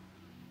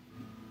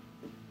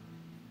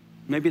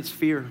 Maybe it's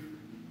fear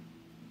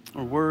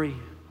or worry,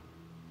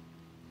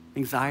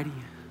 anxiety.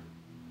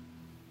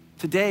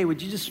 Today,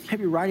 would you just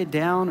maybe write it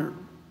down or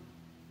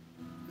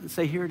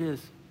say, here it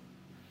is.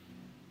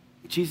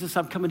 Jesus,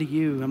 I'm coming to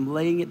you. I'm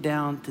laying it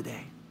down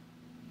today.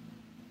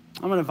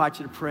 I'm going to invite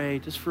you to pray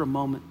just for a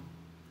moment.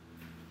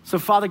 So,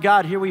 Father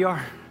God, here we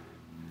are.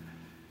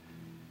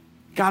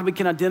 God, we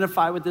can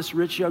identify with this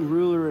rich young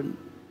ruler.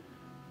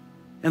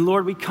 And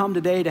Lord, we come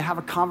today to have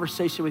a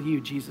conversation with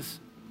you, Jesus.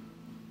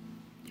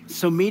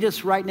 So meet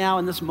us right now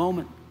in this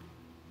moment.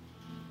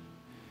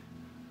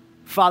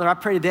 Father, I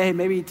pray today,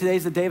 maybe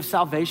today's the day of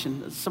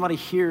salvation. Somebody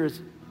here has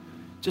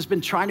just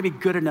been trying to be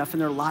good enough in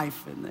their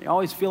life, and they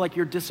always feel like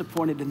you're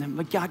disappointed in them,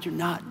 but God, you're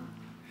not.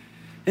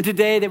 And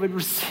today they would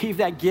receive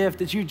that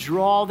gift as you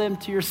draw them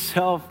to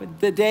yourself. And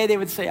today they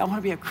would say, I want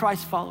to be a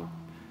Christ follower,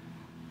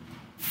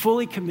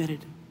 fully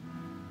committed.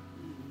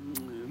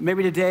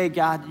 Maybe today,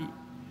 God,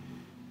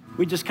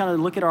 we just kind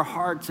of look at our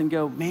hearts and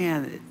go,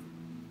 man,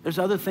 there's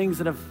other things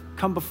that have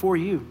come before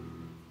you.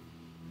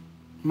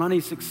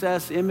 Money,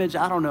 success, image,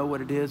 I don't know what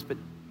it is, but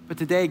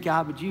today,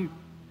 God, would you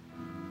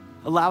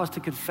allow us to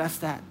confess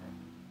that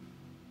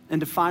and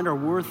to find our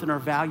worth and our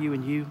value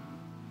in you?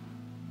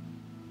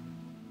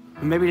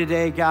 And maybe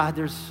today, God,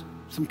 there's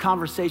some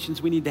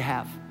conversations we need to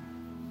have.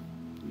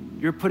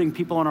 You're putting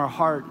people on our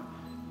heart,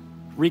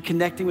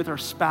 reconnecting with our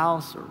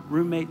spouse or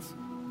roommates,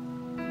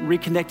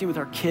 reconnecting with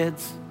our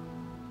kids.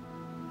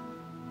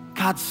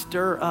 God,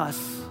 stir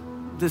us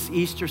this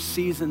Easter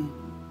season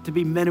to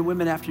be men and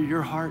women after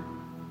your heart,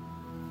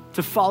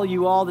 to follow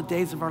you all the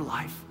days of our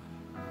life.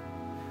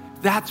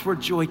 That's where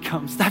joy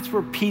comes. That's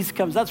where peace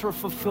comes. That's where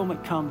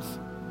fulfillment comes.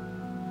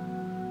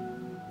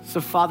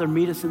 So, Father,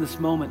 meet us in this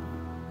moment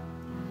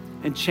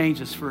and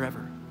change us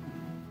forever.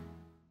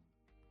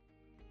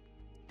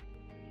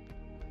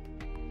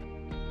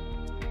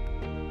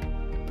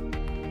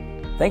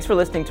 Thanks for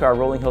listening to our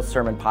Rolling Hills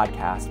Sermon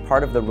Podcast,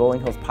 part of the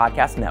Rolling Hills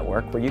Podcast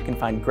Network, where you can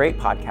find great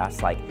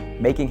podcasts like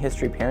Making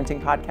History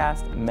Parenting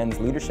Podcast, Men's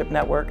Leadership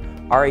Network,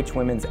 RH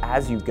Women's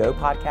As You Go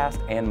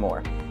podcast, and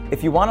more.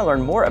 If you want to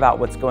learn more about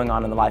what's going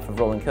on in the life of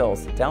Rolling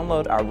Hills,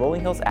 download our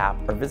Rolling Hills app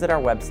or visit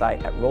our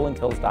website at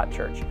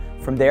rollinghills.church.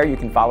 From there, you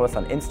can follow us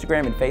on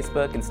Instagram and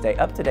Facebook and stay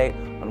up to date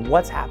on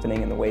what's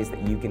happening and the ways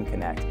that you can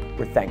connect.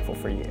 We're thankful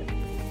for you.